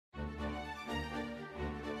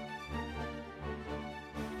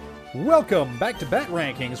Welcome back to Bat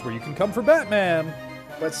Rankings, where you can come for Batman.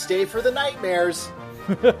 But stay for the nightmares.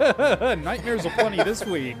 Nightmares aplenty this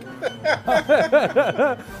week.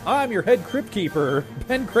 I'm your head crypt keeper,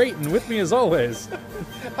 Ben Creighton, with me as always.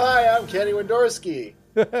 Hi, I'm Kenny Wendorski.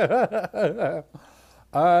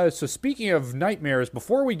 So speaking of nightmares,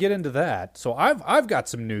 before we get into that, so I've got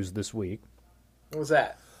some news this week. What was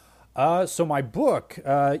that? So my book,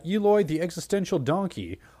 Eloy the Existential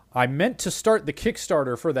Donkey, I meant to start the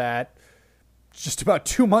Kickstarter for that just about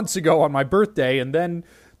 2 months ago on my birthday, and then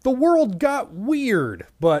the world got weird.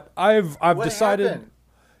 But I've What decided.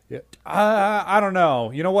 happened? I don't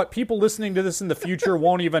know. You know what? People listening to this in the future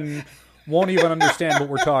won't even understand what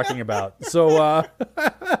we're talking about. So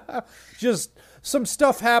just some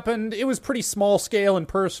stuff happened. It was pretty small scale and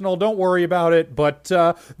personal. Don't worry about it. But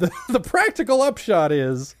the practical upshot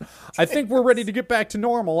is, I think we're ready to get back to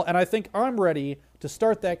normal, and I think I'm ready to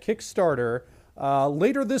start that Kickstarter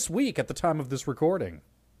later this week at the time of this recording.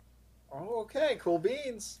 Oh, okay, cool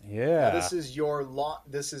beans. Yeah. Now,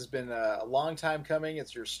 this has been a long time coming.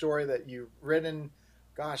 It's your story that you've written,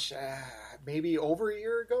 maybe over a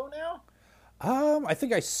year ago now? I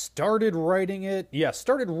think I started writing it. Yeah,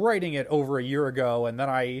 started writing it over a year ago, and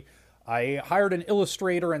then I hired an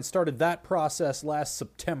illustrator and started that process last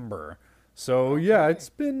September. So yeah, it's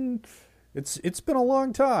been a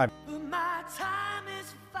long time. But my time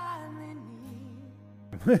is finally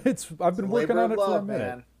near. I've been working on it for a love,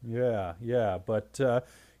 minute. man. Yeah, but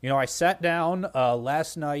I sat down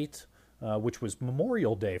last night, which was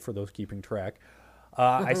Memorial Day for those keeping track.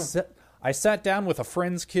 I sat down with a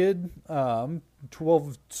friend's kid,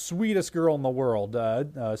 12 sweetest girl in the world,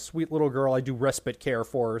 sweet little girl. I do respite care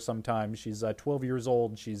for her sometimes. She's 12 years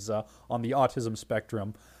old. She's on the autism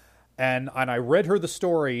spectrum. And I read her the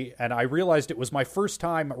story, and I realized it was my first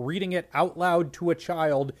time reading it out loud to a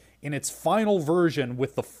child in its final version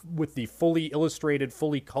with the fully illustrated,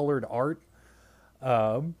 fully colored art.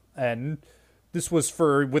 And this was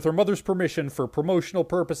with her mother's permission, for promotional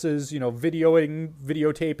purposes,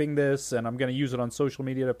 videotaping this, and I'm going to use it on social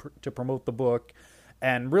media to promote the book.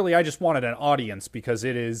 And really, I just wanted an audience, because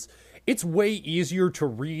it's way easier to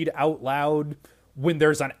read out loud when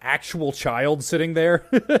there's an actual child sitting there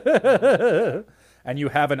and you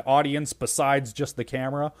have an audience besides just the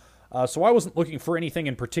camera. So I wasn't looking for anything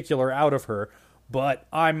in particular out of her, but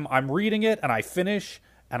I'm reading it, and I finish,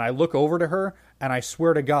 and I look over to her, and I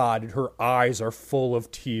swear to God, her eyes are full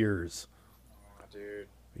of tears. Oh, dude.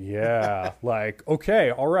 Yeah, like, okay,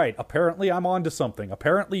 all right, apparently I'm onto something.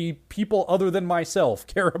 Apparently people other than myself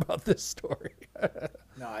care about this story.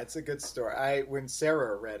 No, it's a good story. When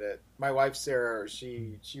Sarah read it, my wife Sarah,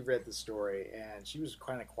 she read the story, and she was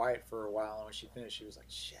kind of quiet for a while, and when she finished, she was like,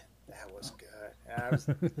 "Shit, that was good."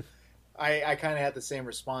 And I kind of had the same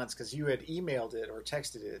response, because you had emailed it or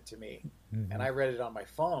texted it to me, and I read it on my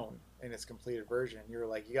phone in its completed version. You were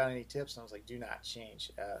like, "You got any tips?" And I was like, "Do not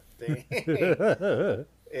change a thing."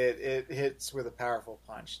 It hits with a powerful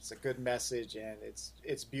punch. It's a good message, and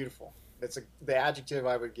it's beautiful. The adjective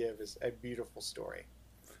I would give is a beautiful story.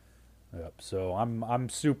 Yep. So I'm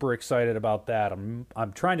super excited about that. I'm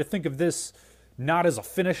trying to think of this not as a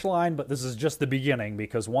finish line, but this is just the beginning,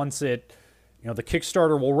 because once the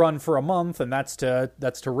Kickstarter will run for a month, and that's to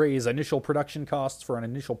raise initial production costs for an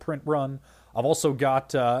initial print run. I've also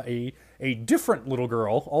got a different little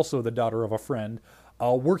girl, also the daughter of a friend,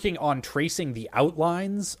 working on tracing the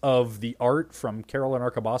outlines of the art from Carolyn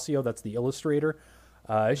Arcabasio. That's the illustrator.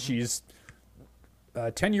 She's a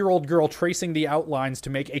 10-year-old girl tracing the outlines to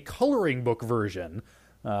make a coloring book version,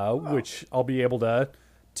 which I'll be able to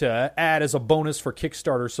add as a bonus for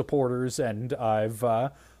Kickstarter supporters. And I've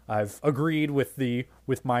agreed with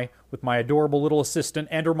my adorable little assistant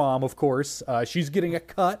and her mom, of course. She's getting a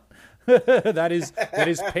cut. that is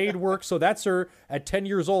paid work. So that's her at 10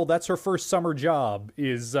 years old. That's her first summer job,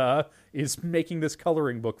 is making this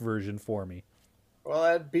coloring book version for me. Well,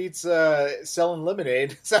 that beats selling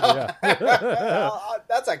lemonade. So Yeah.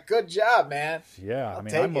 that's a good job, man. Yeah, I'll I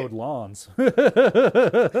take mowed it. lawns.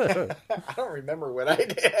 I don't remember what I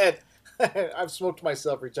did. I've smoked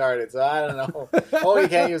myself retarded, so I don't know. Oh, you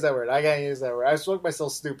can't use that word. I can't use that word. I've smoked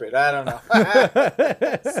myself stupid. I don't know.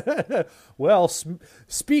 Well,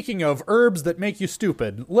 speaking of herbs that make you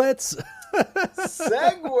stupid, let's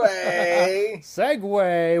Segue.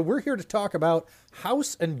 We're here to talk about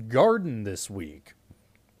House and Garden this week.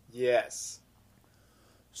 Yes.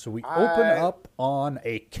 So we open up on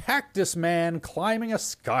a cactus man climbing a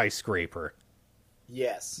skyscraper.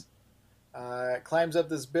 Yes. Climbs up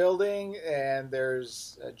this building, and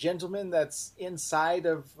there's a gentleman that's inside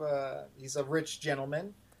of. He's a rich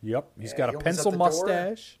gentleman. Yep, he's Yeah, got he a opens pencil up the door.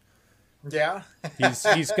 mustache. Yeah.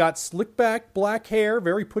 He's got slick back black hair,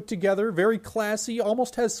 very put together, very classy,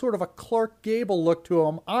 almost has sort of a Clark Gable look to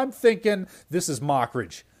him. I'm thinking, this is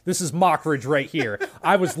Mockridge. This is Mockridge right here.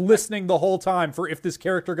 I was listening the whole time for if this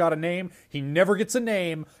character got a name. He never gets a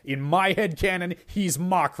name. In my headcanon, he's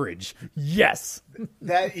Mockridge. Yes.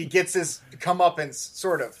 That he gets his comeuppance,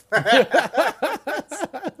 sort of.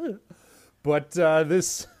 But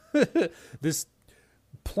this this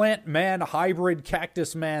plant man hybrid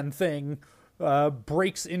cactus man thing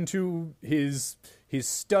breaks into his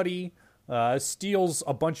study, steals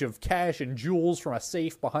a bunch of cash and jewels from a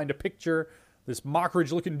safe behind a picture. This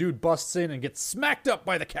Mockridge looking dude busts in and gets smacked up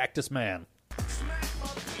by the cactus man.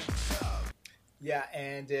 Yeah,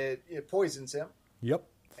 and it poisons him. Yep.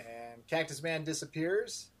 And Cactus Man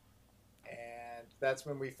disappears. And that's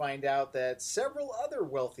when we find out that several other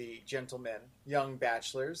wealthy gentlemen, young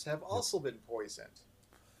bachelors, have also been poisoned.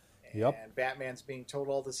 Yep. And Batman's being told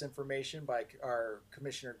all this information by our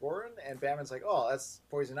Commissioner Gordon, and Batman's like, "Oh, that's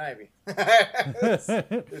poison ivy."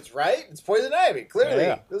 it's right. It's poison ivy. Clearly,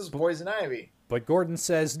 Yeah. this is poison ivy. But Gordon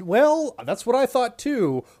says, well, that's what I thought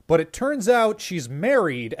too, but it turns out she's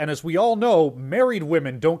married, and as we all know, married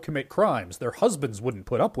women don't commit crimes. Their husbands wouldn't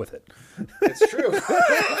put up with it. It's true.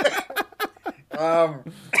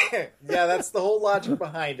 Yeah, that's the whole logic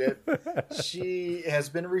behind it. She has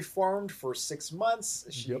been reformed for 6 months.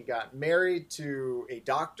 She got married to a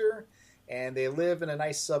doctor, and they live in a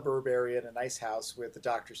nice suburb area in a nice house with the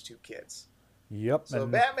doctor's 2 kids. Yep. So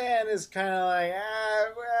Batman is kind of like,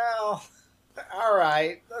 well, all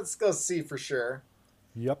right, let's go see for sure.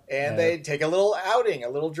 Yep. And they take a little outing, a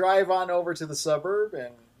little drive on over to the suburb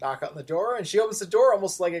and knock on the door. And she opens the door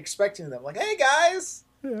almost like expecting them. Like, hey, guys.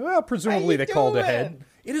 Well, presumably they called ahead.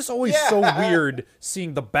 It is always so weird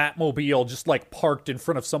seeing the Batmobile just like parked in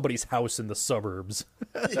front of somebody's house in the suburbs.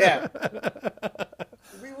 Yeah.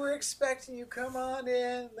 We were expecting you. Come on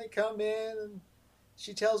in. They come in and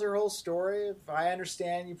she tells her whole story. If I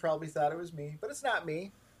understand, you probably thought it was me, but it's not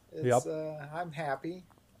me. It's, I'm happy.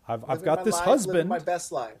 I've got this husband. Living my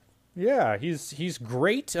best life. Yeah, he's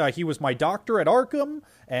great. He was my doctor at Arkham,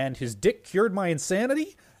 and his dick cured my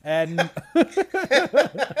insanity. And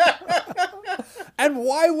and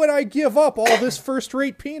why would I give up all this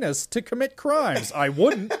first-rate penis to commit crimes? I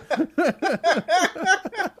wouldn't.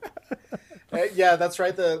 Yeah, that's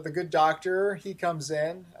right. The good doctor, he comes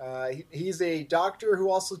in. He's a doctor who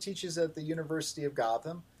also teaches at the University of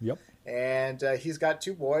Gotham. Yep. And he's got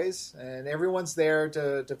 2 boys, and everyone's there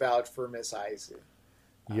to vouch for Miss Icy.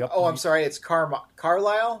 Yep. I'm sorry, it's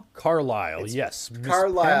Carlisle? Carlisle, yes. Miss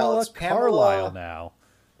Carlisle. It's Pamela Carlisle now.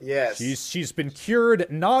 Yes. She's been cured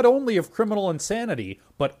not only of criminal insanity,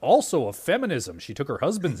 but also of feminism. She took her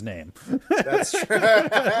husband's name. That's true.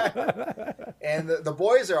 And the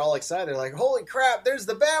boys are all excited, like, holy crap, there's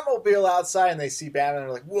the Batmobile outside. And they see Batman and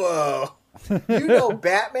they're like, whoa, you know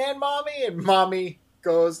Batman, Mommy? And Mommy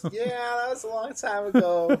goes, yeah, that was a long time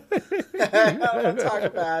ago. I don't want to talk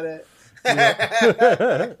about it.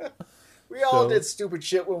 We all did stupid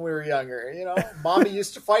shit when we were younger, you know? Mommy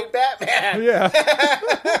used to fight Batman. Yeah.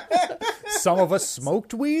 Some of us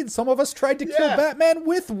smoked weed. Some of us tried to kill Batman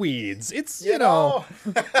with weeds. It's, you know.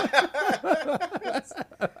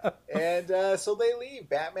 And so they leave.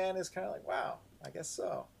 Batman is kind of like, wow, I guess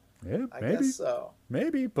so. Yeah, I maybe. guess so.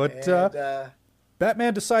 Maybe, but And,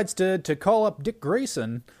 Batman decides to call up Dick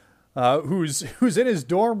Grayson, who's in his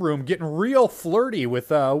dorm room getting real flirty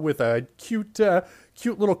with a cute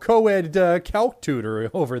little co-ed calc tutor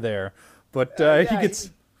over there. But he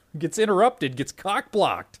gets interrupted, gets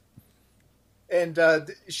cock-blocked. And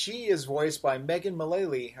she is voiced by Megan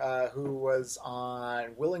Mullally, who was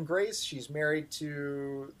on Will and Grace. She's married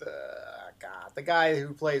to the guy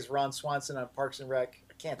who plays Ron Swanson on Parks and Rec.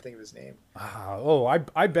 I can't think of his name. I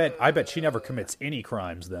bet she never commits any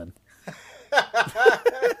crimes then.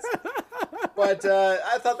 But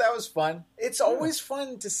I thought that was fun. It's always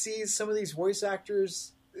fun to see some of these voice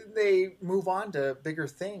actors. They move on to bigger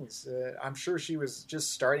things. I'm sure she was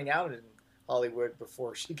just starting out in Hollywood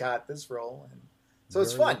before she got this role, and so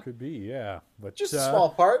it's fun. Could be, yeah, but just a small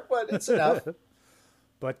part, but it's enough.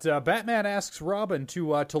 But Batman asks Robin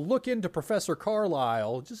to look into Professor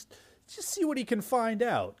Carlisle, just see what he can find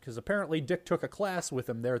out, because apparently Dick took a class with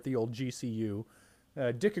him there at the old GCU.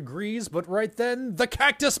 Dick agrees, but right then, the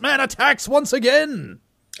Cactus Man attacks once again!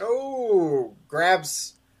 Oh,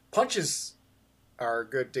 punches our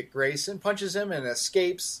good Dick Grayson, punches him and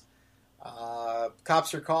escapes.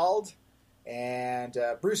 Cops are called, and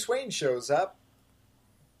Bruce Wayne shows up.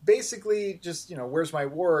 Basically, just, where's my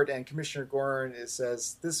ward? And Commissioner Gordon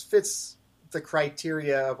says, this fits the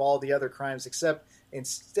criteria of all the other crimes, except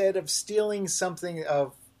instead of stealing something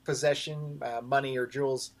of possession, money or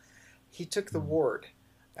jewels. He took the ward.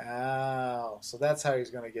 Oh, so that's how he's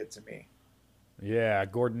going to get to me. Yeah,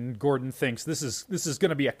 Gordon thinks this is going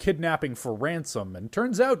to be a kidnapping for ransom, and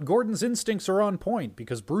turns out Gordon's instincts are on point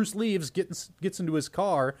because Bruce leaves, gets into his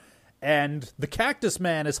car, and the Cactus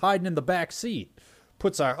Man is hiding in the back seat.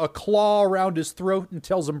 Puts a claw around his throat and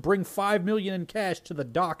tells him, "Bring $5 million in cash to the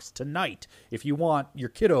docks tonight if you want your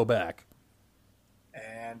kiddo back."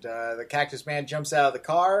 And the Cactus Man jumps out of the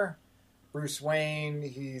car. Bruce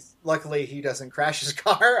Wayne, luckily he doesn't crash his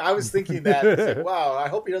car. I was thinking that. I was like, wow, I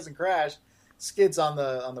hope he doesn't crash. Skids on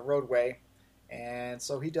the roadway, and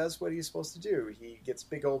so he does what he's supposed to do. He gets a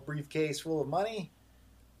big old briefcase full of money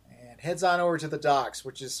and heads on over to the docks,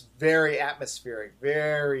 which is very atmospheric,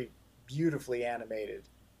 very beautifully animated.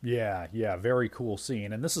 Yeah, very cool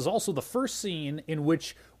scene. And this is also the first scene in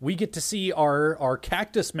which we get to see our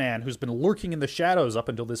Cactus Man, who's been lurking in the shadows up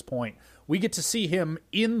until this point. We get to see him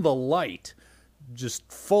in the light,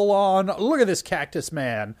 just full on, look at this Cactus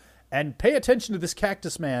Man. And pay attention to this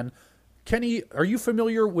Cactus Man. Kenny, are you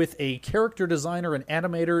familiar with a character designer and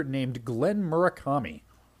animator named Glenn Murakami?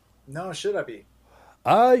 No, should I be?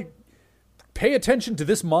 Pay attention to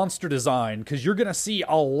this monster design, because you're going to see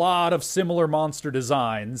a lot of similar monster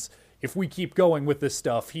designs if we keep going with this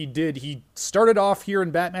stuff. He started off here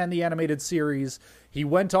in Batman the Animated Series. He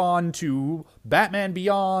went on to Batman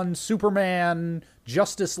Beyond, Superman,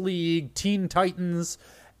 Justice League, Teen Titans,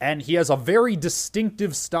 and he has a very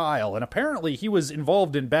distinctive style. And apparently he was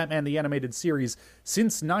involved in Batman the Animated Series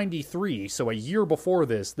since 93, so a year before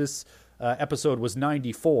this. This episode was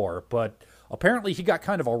 94, but apparently he got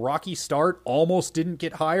kind of a rocky start, almost didn't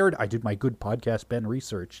get hired. I did my good podcast Ben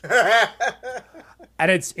research. And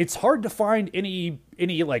it's hard to find any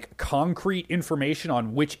like concrete information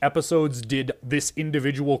on which episodes did this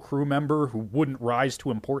individual crew member who wouldn't rise to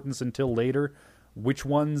importance until later, which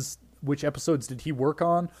episodes did he work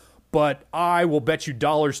on. But I will bet you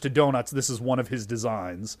dollars to donuts this is one of his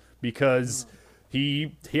designs, because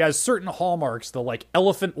he has certain hallmarks, the like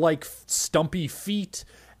elephant-like stumpy feet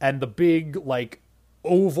and the big like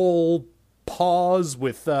oval paws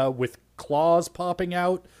with claws popping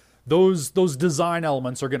out. Those design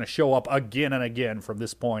elements are going to show up again and again from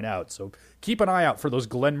this point out. So keep an eye out for those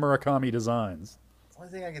Glenn Murakami designs. The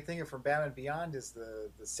only thing I can think of from Batman Beyond is the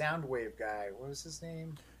Soundwave guy. What was his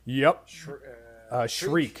name? Yep.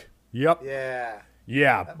 Shriek. Yep. Yeah.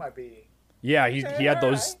 That might be. Yeah, he had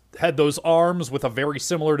those arms with a very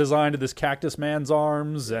similar design to this Cactus Man's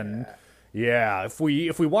arms, and if we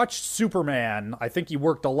watched Superman, I think he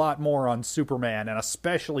worked a lot more on Superman and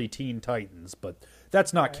especially Teen Titans, but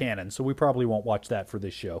that's not canon, so we probably won't watch that for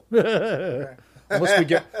this show.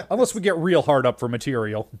 unless we get real hard up for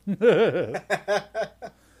material.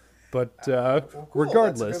 But cool.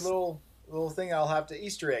 Regardless, that's a good little thing I'll have to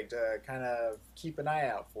Easter egg to kind of keep an eye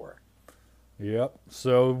out for. Yep.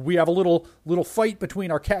 So we have a little fight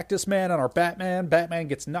between our Cactus Man and our Batman. Batman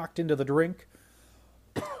gets knocked into the drink.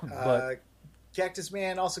 But Cactus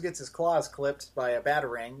Man also gets his claws clipped by a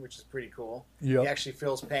batarang, which is pretty cool. Yep. He actually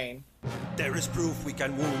feels pain. There is proof we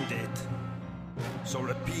can wound it. So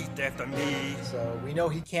repeat after me. So we know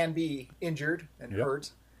he can be injured and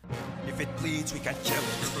hurt. If it bleeds, we can kill it.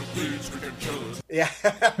 If it bleeds, we can kill it.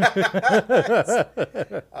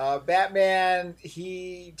 Yeah. Batman,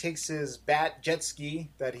 he takes his bat jet ski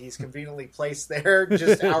that he's conveniently placed there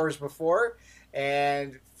just hours before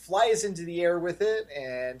and flies into the air with it,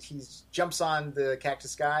 and he jumps on the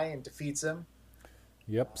Cactus guy and defeats him.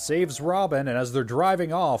 Yep, saves Robin, and as they're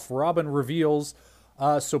driving off, Robin reveals,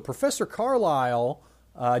 so Professor Carlisle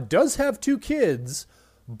does have 2 kids,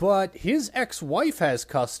 but his ex-wife has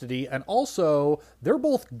custody, and also, they're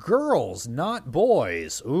both girls, not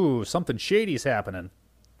boys. Ooh, something shady's happening.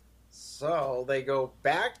 So, they go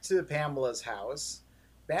back to Pamela's house.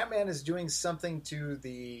 Batman is doing something to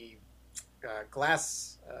the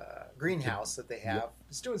glass greenhouse that they have. Yep.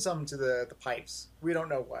 He's doing something to the pipes. We don't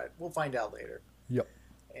know what. We'll find out later. Yep.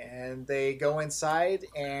 And they go inside,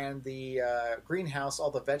 and the greenhouse, all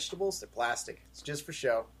the vegetables, they're plastic. It's just for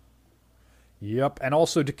show. Yep, and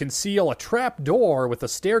also to conceal a trap door with a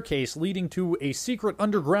staircase leading to a secret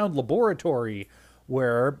underground laboratory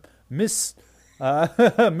where Miss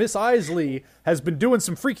Isley has been doing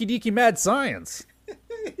some freaky deaky mad science.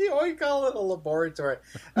 You always call it a laboratory.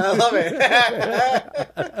 I love it.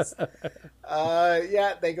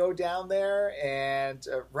 They go down there, and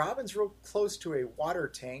Robin's real close to a water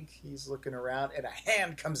tank. He's looking around, and a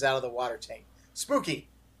hand comes out of the water tank. Spooky.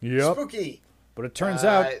 Yep. Spooky. But it turns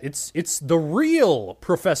out it's the real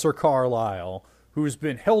Professor Carlisle, who's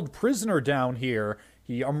been held prisoner down here.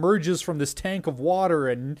 He emerges from this tank of water,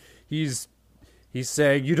 and he's He's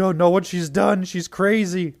saying, "You don't know what she's done. She's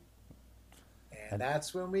crazy." And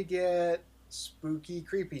that's when we get spooky,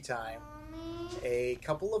 creepy time. A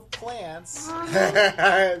couple of plants.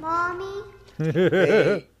 Mommy?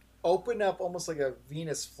 They open up almost like a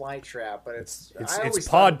Venus flytrap, but it's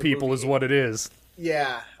pod people is what it is.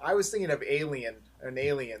 Yeah, I was thinking of Aliens.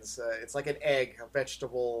 It's like an egg, a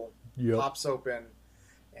vegetable pops open,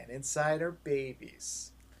 and inside are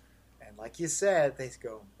babies. And like you said, they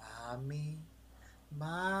go, "Mommy,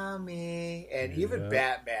 Mommy," and even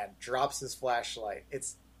Batman drops his flashlight.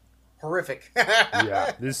 It's horrific.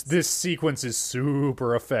 Yeah, this sequence is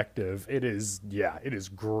super effective. It is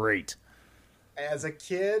great. As a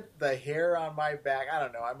kid, the hair on my back, I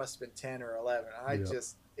don't know, I must have been 10 or 11.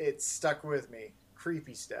 It stuck with me.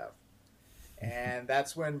 Creepy stuff. And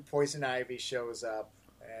that's when Poison Ivy shows up,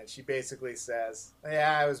 and she basically says,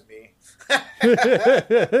 "Yeah, it was me."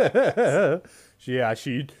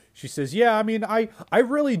 She says, "Yeah, I mean, I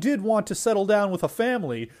really did want to settle down with a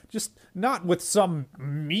family, just not with some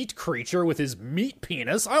meat creature with his meat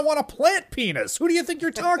penis. I want a plant penis. Who do you think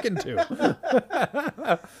you're talking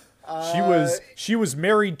to?" She was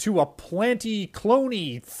married to a planty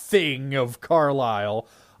cloney thing of Carlisle.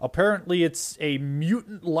 Apparently, it's a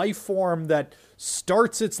mutant life form that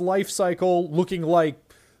starts its life cycle looking like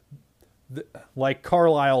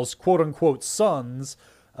Carlisle's quote-unquote sons,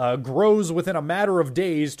 grows within a matter of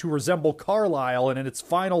days to resemble Carlisle, and in its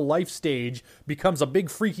final life stage becomes a big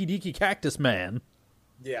freaky-deaky cactus man.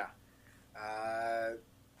 Yeah.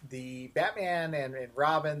 The Batman and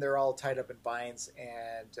Robin, they're all tied up in vines,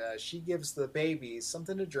 and she gives the babies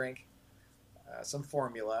something to drink, some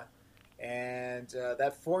formula, and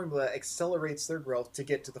that formula accelerates their growth to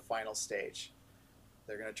get to the final stage.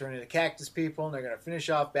 They're going to turn into cactus people, and they're going to finish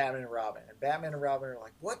off Batman and Robin. And Batman and Robin are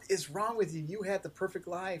like, "What is wrong with you? You had the perfect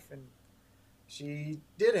life." And she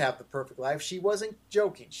did have the perfect life. She wasn't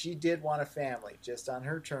joking. She did want a family, just on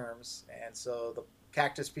her terms. And so the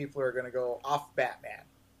cactus people are going to go off Batman.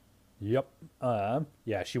 Yep.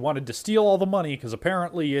 She wanted to steal all the money because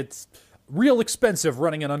apparently it's real expensive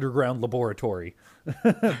running an underground laboratory.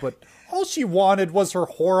 But all she wanted was her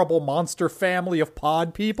horrible monster family of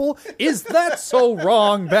pod people. Is that so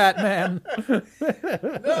wrong, Batman?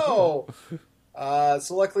 No.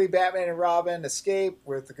 So luckily Batman and Robin escape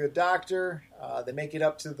with the good doctor. They make it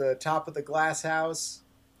up to the top of the greenhouse.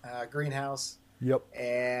 Yep.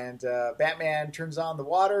 And Batman turns on the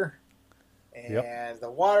water. And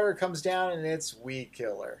the water comes down and it's Weed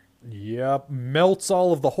Killer. Yep. Melts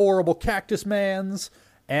all of the horrible cactus mans.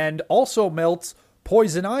 And also melts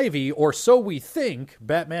Poison Ivy, or so we think,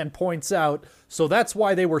 Batman points out. So that's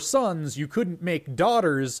why they were sons. You couldn't make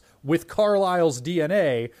daughters with Carlisle's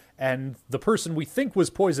DNA. And the person we think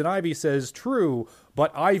was Poison Ivy says, "True,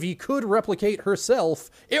 but Ivy could replicate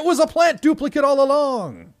herself. It was a plant duplicate all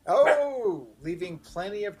along." Oh, leaving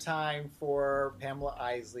plenty of time for Pamela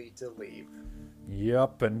Isley to leave.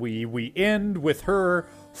 Yep, and we end with her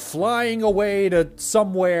flying away to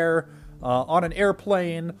somewhere on an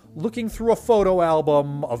airplane, looking through a photo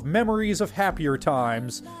album of memories of happier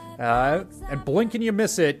times, and blink and you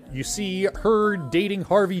miss it, you see her dating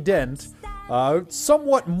Harvey Dent,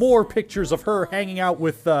 somewhat more pictures of her hanging out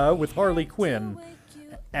with Harley Quinn,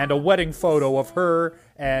 and a wedding photo of her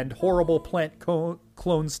and horrible plant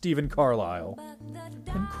clone Stephen Carlisle,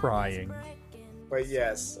 and crying. But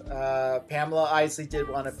yes, Pamela Isley did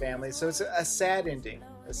want a family, so it's a sad ending.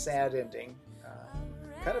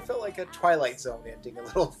 Kind of felt like a Twilight Zone ending a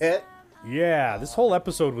little bit. Yeah, this whole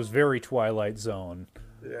episode was very Twilight Zone.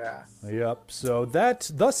 Yeah. Yep, so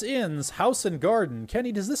that thus ends House and Garden.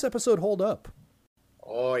 Kenny, does this episode hold up?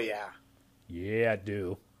 Oh, yeah. Yeah, it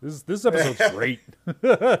do. This episode's great. We've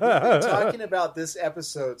been talking about this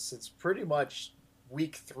episode since pretty much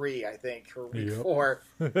week 3, I think, or week 4.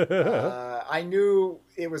 I knew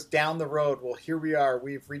it was down the road. Well, here we are.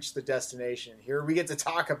 We've reached the destination. Here we get to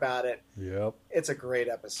talk about it. Yep. It's a great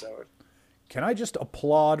episode. Can I just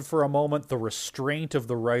applaud for a moment the restraint of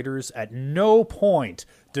the writers? At no point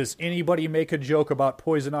does anybody make a joke about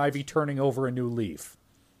Poison Ivy turning over a new leaf.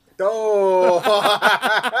 Oh!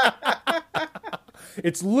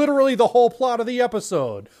 It's literally the whole plot of the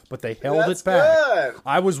episode, but they held it back. Good.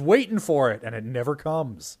 I was waiting for it, and it never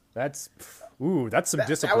comes. That's some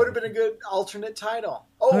discipline. That would have been a good alternate title.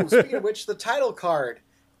 Oh, speaking of which, the title card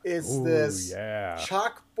is this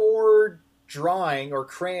chalkboard drawing or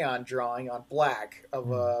crayon drawing on black of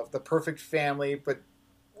the perfect family, but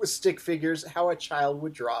with stick figures, how a child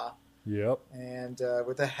would draw. Yep. And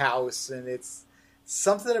with a house, and it's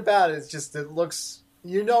something about it. It's just, it looks...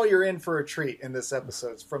 You know you're in for a treat in this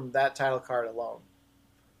episode from that title card alone.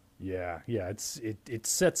 Yeah. It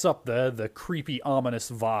sets up the creepy,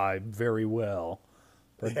 ominous vibe very well.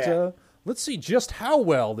 But let's see just how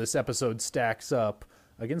well this episode stacks up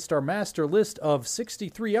against our master list of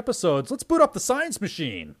 63 episodes. Let's boot up the science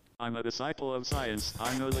machine. I'm a disciple of science.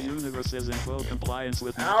 I know the universe is in full compliance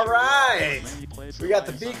with All natural right. laws. We got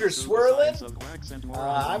the beaker swirling.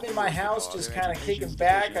 I'm I'm in my house just kind of kicking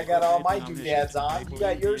back. I got all my doodads on. You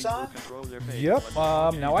got yours on? Yep.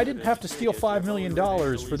 Now I didn't have to steal $5 million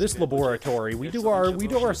for this laboratory. We do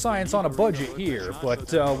our science on a budget here,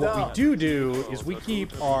 but what we do is we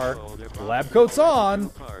keep our lab coats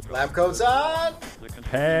on, Lab coats on.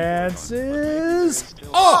 pants is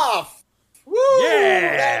off. Off. Woo!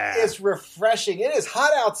 Yeah! That is refreshing. It is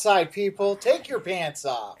hot outside, people. Take your pants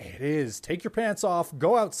off. It is. Take your pants off.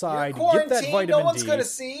 Go outside. You're Get that quarantined. vitamin No one's D. going to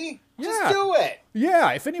see. Yeah. Just do it.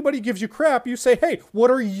 Yeah. If anybody gives you crap, you say, "Hey,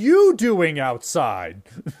 what are you doing outside?"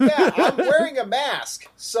 Yeah, I'm wearing a mask.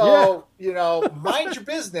 So, mind your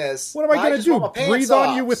business. What am I going to just do? want my pants Breathe on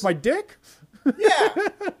off. you with my dick? Yeah.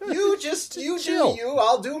 You do chill. you.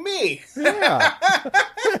 I'll do me. Yeah.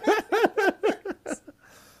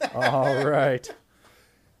 All right.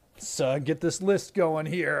 Let's get this list going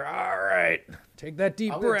here. All right. Take that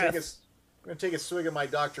deep I'm breath. going to take a swig of my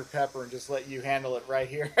Dr. Pepper and just let you handle it right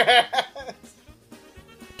here.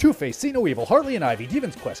 Two-Face, See No Evil, Harley and Ivy,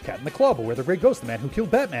 Demon's Quest, Cat in the Claw, Beware the Great Ghost, The Man Who Killed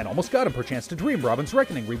Batman, Almost Got Him, Perchance to Dream, Robin's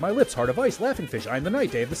Reckoning, Read My Lips, Heart of Ice, Laughing Fish, I Am the Night,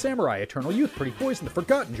 Day of the Samurai, Eternal Youth, Pretty Poison, The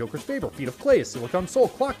Forgotten, Joker's Favor, Feet of Clay, Silicon Soul,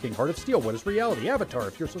 Clock King, Heart of Steel, What is Reality, Avatar,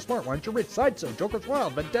 If You're So Smart, Why Aren't You Rich, Sideshow, Joker's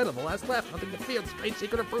Wild, Vendetta, The Last Laugh, Nothing to Fear, The Strange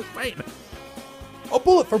Secret of Bruce Wayne. A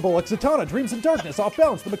Bullet for Bullock, Zatanna, Dreams in Darkness, Off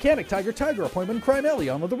Balance, The Mechanic, Tiger, Appointment in Crime Alley,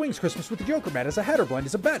 On with the Wings, Christmas with the Joker, Mad as a Hatter, Blind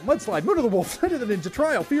as a Bat, Mudslide, Murder the Wolf, Flight of the Ninja,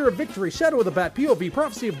 Trial, Fear of Victory, Shadow of the Bat, POV,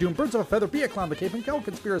 Prophecy of Doom, Birds of a Feather, Be a Clown, The Cape and Cow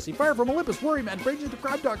Conspiracy, Fire from Olympus, Worry Man, Rangers the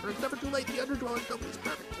Crime Doctor, It's Never Too Late, The Underdwelling, Nobody's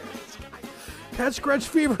Perfect, Cat Scratch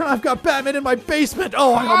Fever, and I've got Batman in my basement.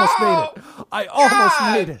 Oh, I almost made it. I almost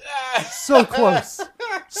made it. So close.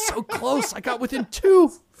 So close. I got within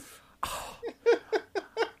 2.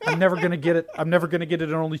 I'm never gonna get it. I'm never gonna get it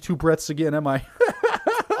in only 2 breaths again, am I?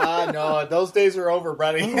 No, those days are over,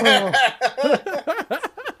 buddy.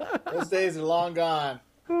 Those days are long gone.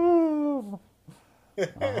 All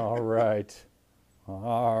right.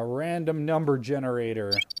 Random number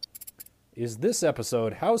generator. Is this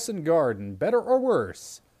episode House and Garden better or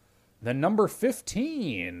worse than number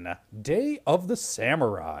 15, Day of the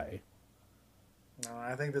Samurai? No,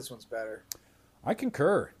 I think this one's better. I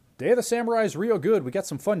concur. Day of the Samurai is real good. We got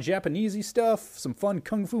some fun Japanesey stuff, some fun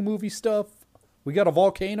kung fu movie stuff. We got a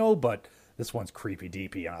volcano, but this one's creepy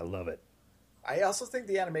deepy, and I love it. I also think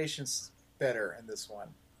the animation's better in this one.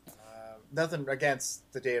 Nothing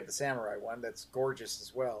against the Day of the Samurai one. That's gorgeous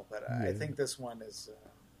as well. But I think this one is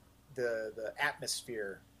the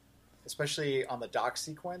atmosphere, especially on the dock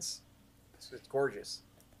sequence. It's gorgeous.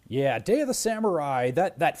 Yeah, Day of the Samurai,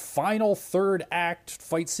 that final third act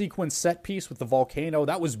fight sequence set piece with the volcano,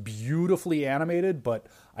 that was beautifully animated, but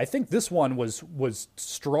I think this one was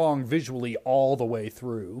strong visually all the way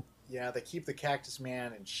through. Yeah, they keep the Cactus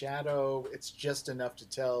Man in shadow. It's just enough to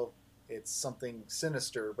tell it's something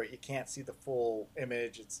sinister, but you can't see the full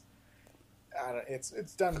image. It's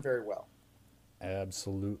done very well.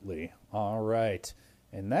 Absolutely. All right.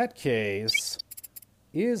 In that case,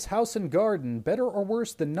 is House and Garden better or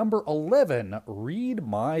worse than number 11, Read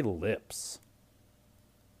My Lips?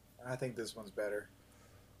 I think this one's better.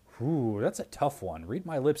 Ooh, that's a tough one. Read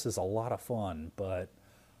My Lips is a lot of fun, but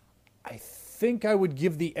I think I would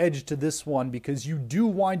give the edge to this one because you do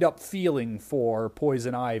wind up feeling for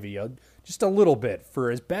Poison Ivy just a little bit.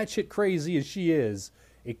 For as batshit crazy as she is,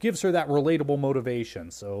 it gives her that relatable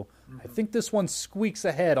motivation. So I think this one squeaks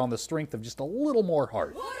ahead on the strength of just a little more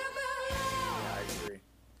heart. Yeah, I agree.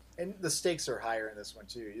 And the stakes are higher in this one,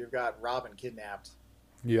 too. You've got Robin kidnapped.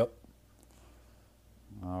 Yep.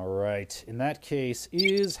 All right. In that case,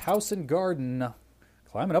 is House and Garden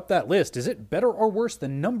climbing up that list? Is it better or worse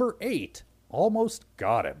than number 8, Almost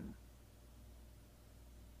Got Him?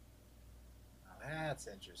 Now, that's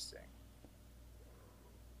interesting.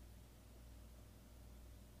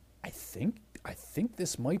 I think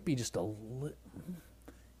this might be just a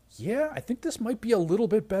I think this might be a little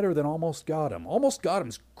bit better than Almost Got Him. Almost Got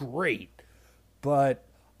Him's great, but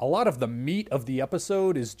a lot of the meat of the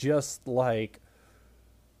episode is just like,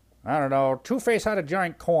 I don't know, Two-Face had a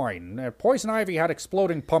giant coin, Poison Ivy had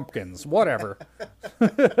exploding pumpkins, whatever.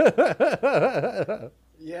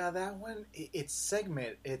 Yeah, that one,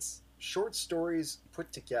 it's short stories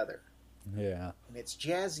put together. Yeah. And it's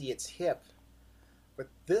jazzy, it's hip. But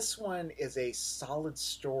this one is a solid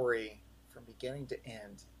story from beginning to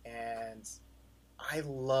end. And I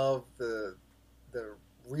love the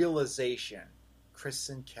realization Chris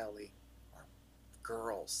and Kelly are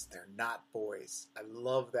girls. They're not boys. I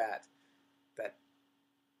love that.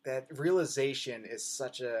 That realization is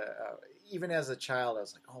such even as a child, I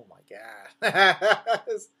was like, oh my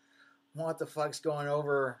God, what the fuck's going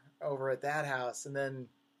over at that house? And then,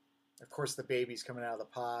 of course, the baby's coming out of the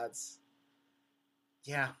pods.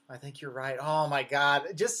 Yeah, I think you're right. Oh my God,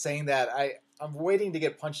 just saying that, I'm waiting to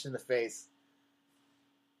get punched in the face.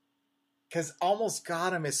 Because Almost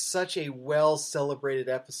Got Him is such a well-celebrated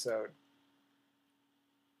episode.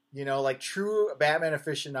 You know, like true Batman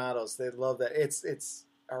aficionados, they love that. It's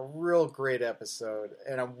a real great episode,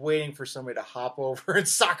 and I'm waiting for somebody to hop over and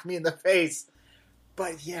sock me in the face.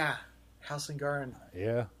 But yeah, House and Garden.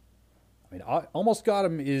 Yeah. I mean, Almost Got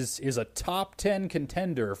Him is a top 10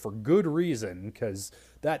 contender for good reason, because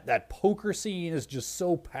that poker scene is just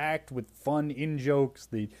so packed with fun in-jokes.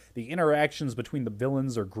 The interactions between the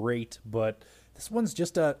villains are great, but this one's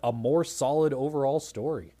just a more solid overall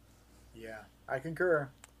story. Yeah, I concur.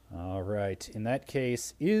 All right. In that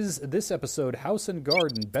case, is this episode, House and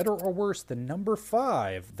Garden, better or worse than number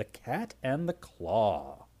 5, The Cat and the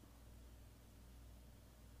Claw?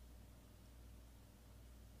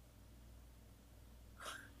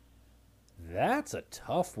 That's a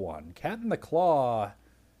tough one. Cat and the Claw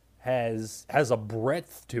has a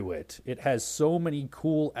breadth to it. It has so many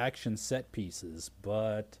cool action set pieces,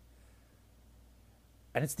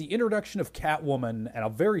 and it's the introduction of Catwoman, and a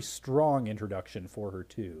very strong introduction for her,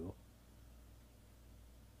 too.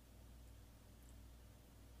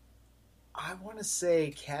 I want to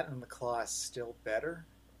say Cat and the Claw is still better,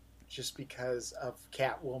 just because of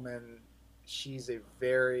Catwoman. She's a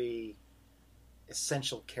very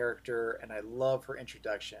essential character, and I love her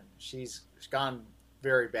introduction. She's gone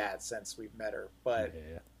very bad since we've met her, but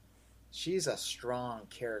she's a strong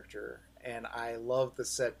character. And I love the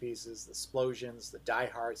set pieces, the explosions, the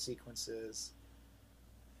Die Hard sequences.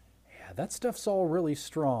 Yeah, that stuff's all really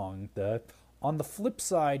strong. On the flip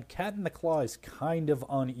side, Cat and the Claw is kind of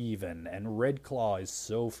uneven, and Red Claw is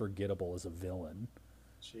so forgettable as a villain.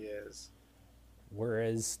 She is.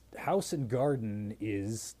 Whereas House and Garden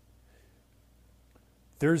is...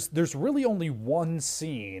 There's really only one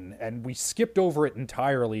scene, and we skipped over it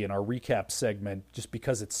entirely in our recap segment just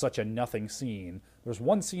because it's such a nothing scene. There's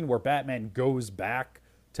one scene where Batman goes back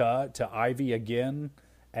to Ivy again,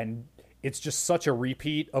 and it's just such a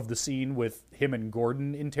repeat of the scene with him and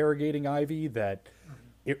Gordon interrogating Ivy that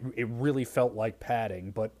it really felt like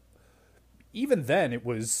padding. But even then, it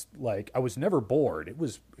was like I was never bored. It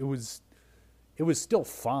was still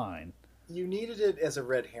fine. You needed it as a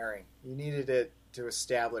red herring. You needed it to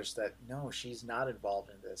establish that, no, she's not involved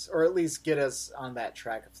in this. Or at least get us on that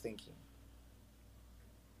track of thinking.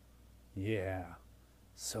 Yeah.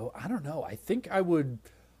 So, I don't know. I think I would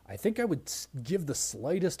give the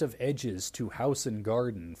slightest of edges to House and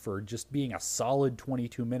Garden for just being a solid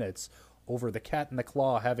 22 minutes over the Cat and the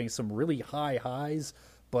Claw having some really high highs,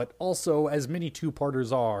 but also, as many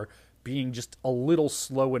two-parters are, being just a little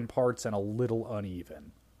slow in parts and a little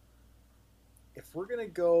uneven. If we're going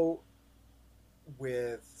to go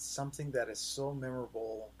with something that is so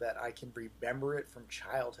memorable that I can remember it from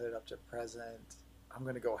childhood up to present, I'm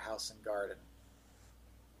going to go House and Garden.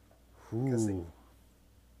 Because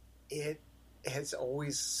it has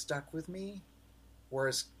always stuck with me.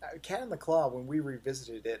 Whereas Cat and the Claw, when we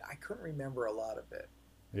revisited it, I couldn't remember a lot of it.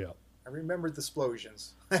 Yeah. I remembered the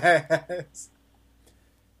explosions.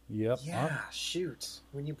 Yep. Yeah, shoot.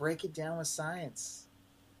 When you break it down with science.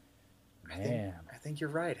 Man. I think you're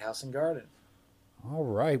right. House and Garden. All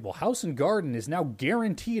right. Well, House and Garden is now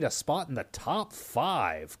guaranteed a spot in the top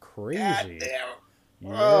 5. Crazy. God damn.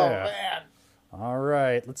 Yeah. Oh, man. All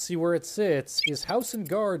right. Let's see where it sits. Is House and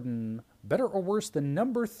Garden better or worse than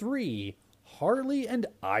number 3, Harley and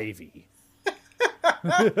Ivy?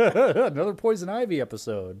 Another Poison Ivy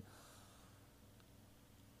episode.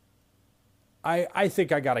 I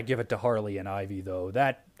think I got to give it to Harley and Ivy, though.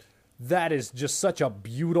 That is just such a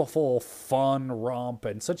beautiful, fun romp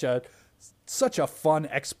and such a fun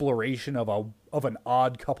exploration of an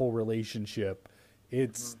odd couple relationship.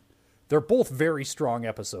 They're both very strong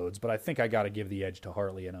episodes, but I think I got to give the edge to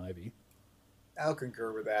Harley and Ivy. I'll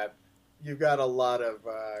concur with that. You've got a lot of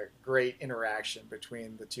great interaction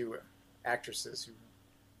between the two actresses who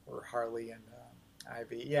were Harley and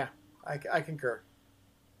Ivy. Yeah, I concur.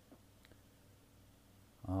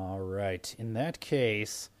 All right. In that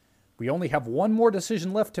case, we only have one more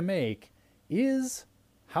decision left to make. Is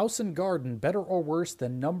House and Garden better or worse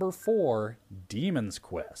than number 4, Demon's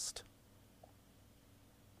Quest?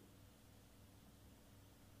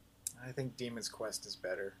 I think Demon's Quest is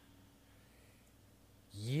better.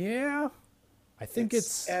 Yeah, I think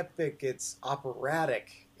it's epic. It's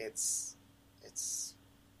operatic. It's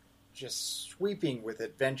just sweeping with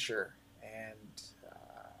adventure, and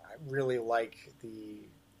I really like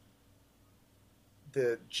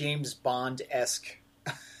the James Bond-esque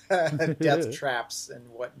death traps and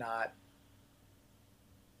whatnot.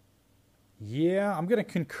 Yeah, I'm gonna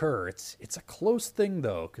concur. It's a close thing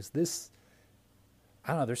though, because this,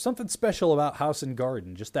 I don't know, there's something special about House and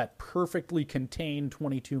Garden, just that perfectly contained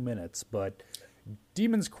 22 minutes. But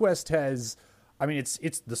Demon's Quest has, I mean,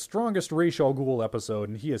 it's the strongest Ra's al Ghul episode,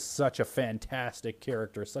 and he is such a fantastic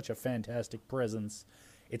character, such a fantastic presence.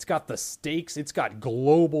 It's got the stakes, it's got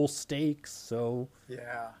global stakes, so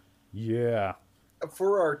yeah.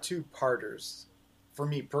 For our two-parters, for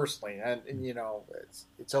me personally, and you know,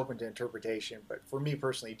 it's open to interpretation, but for me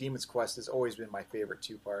personally, Demon's Quest has always been my favorite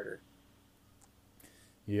two-parter.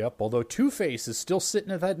 Yep, although Two-Face is still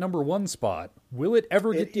sitting at that number 1 spot. Will it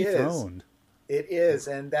ever get dethroned? It is,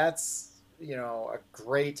 and that's, you know, a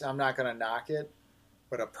great, I'm not going to knock it,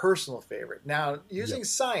 but a personal favorite. Now, using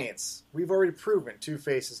science, we've already proven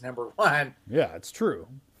Two-Face is number 1. Yeah, it's true.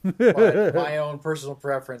 But my own personal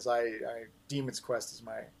preference, Demon's Quest is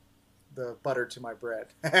the butter to my bread.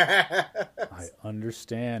 I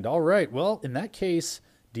understand. All right. Well, in that case,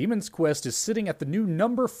 Demon's Quest is sitting at the new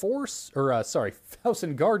number 4, House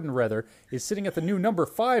and Garden, rather, is sitting at the new number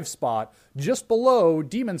 5 spot, just below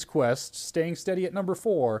Demon's Quest, staying steady at number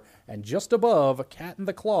 4, and just above Cat and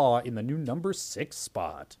the Claw in the new number 6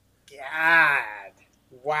 spot. God.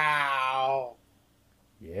 Wow.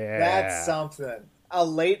 Yeah. That's something.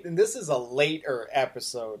 And this is a later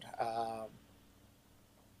episode.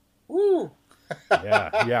 Woo.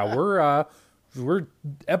 yeah, we're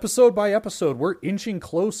episode by episode, we're inching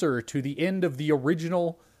closer to the end of the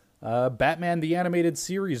original Batman the Animated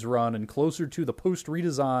Series run, and closer to the post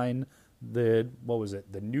redesign, the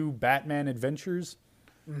new Batman Adventures.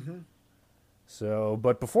 Mm-hmm. So,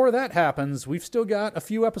 but before that happens, we've still got a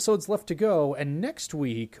few episodes left to go, and next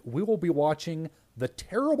week we will be watching The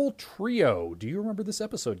Terrible Trio. Do you remember this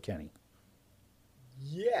episode, Kenny?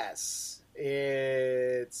 Yes.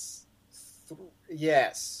 It's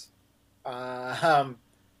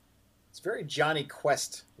very Johnny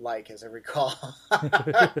Quest-like, as I recall.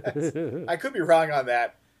 I could be wrong on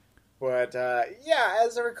that, but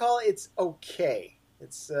as I recall, it's okay.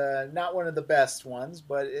 It's not one of the best ones,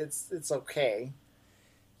 but it's okay.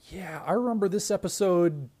 Yeah, I remember this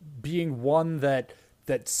episode being one that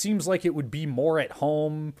seems like it would be more at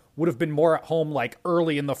home, would have been more at home like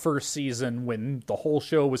early in the first season when the whole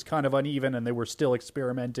show was kind of uneven and they were still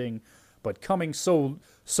experimenting, but coming so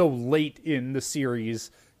late in the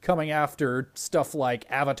series, coming after stuff like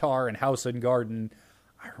Avatar and House and Garden,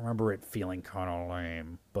 I remember it feeling kind of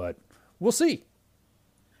lame, but we'll see.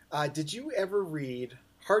 Did you ever read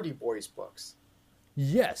Hardy Boys books?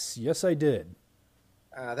 Yes, I did.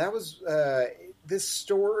 That was this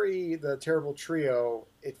story, The Terrible Trio.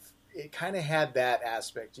 It kind of had that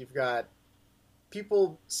aspect. You've got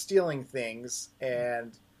people stealing things,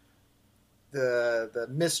 and the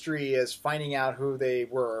mystery is finding out who they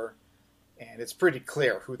were, and it's pretty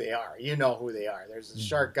clear who they are. You know who they are. There's a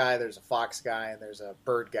shark guy, there's a fox guy, and there's a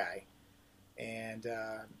bird guy. And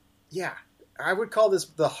I would call this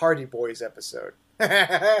the Hardy Boys episode.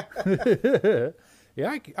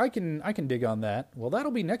 Yeah, I can dig on that. Well,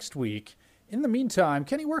 that'll be next week. In the meantime,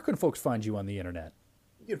 Kenny, where can folks find you on the internet?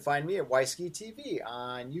 You can find me at Wisky TV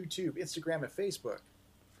on YouTube, Instagram, and Facebook.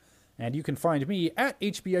 And you can find me at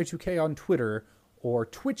HBI2K on Twitter or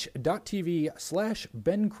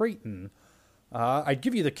twitch.tv/Ben Creighton. I'd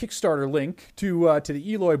give you the Kickstarter link to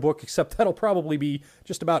the Eloy book, except that'll probably be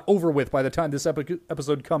just about over with by the time this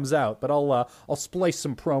episode comes out. But I'll splice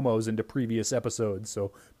some promos into previous episodes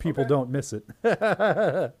so people don't miss it.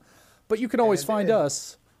 But you can always find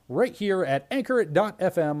us right here at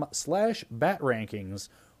anchor.fm/batrankings,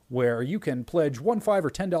 where you can pledge $1, $5, or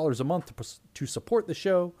 $10 a month to support the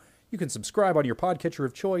show. You can subscribe on your podcatcher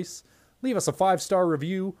of choice, leave us a 5-star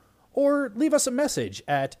review, or leave us a message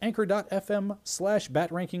at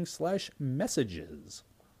anchor.fm/batrankings/messages.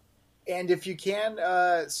 And if you can,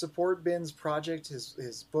 support Ben's project.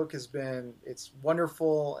 His book it's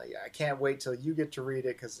wonderful. I can't wait till you get to read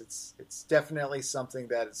it, because it's definitely something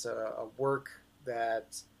that it's a work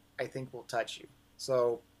that I think will touch you.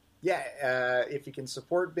 So, if you can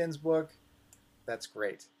support Ben's book, that's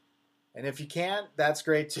great. And if you can't, that's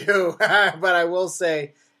great too. But I will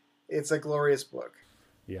say, it's a glorious book.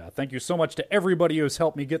 Yeah, thank you so much to everybody who's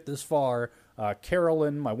helped me get this far.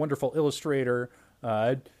 Carolyn, my wonderful illustrator.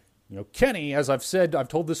 Kenny, as I've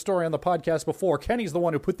told this story on the podcast before, Kenny's the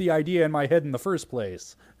one who put the idea in my head in the first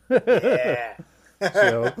place. Yeah.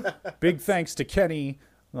 So big thanks to Kenny,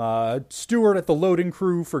 Stuart at the loading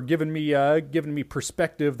crew for giving me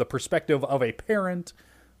perspective, the perspective of a parent.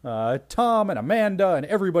 Tom and Amanda and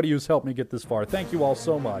everybody who's helped me get this far. Thank you all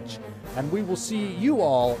so much. And we will see you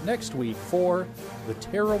all next week for The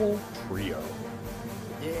Terrible Trio.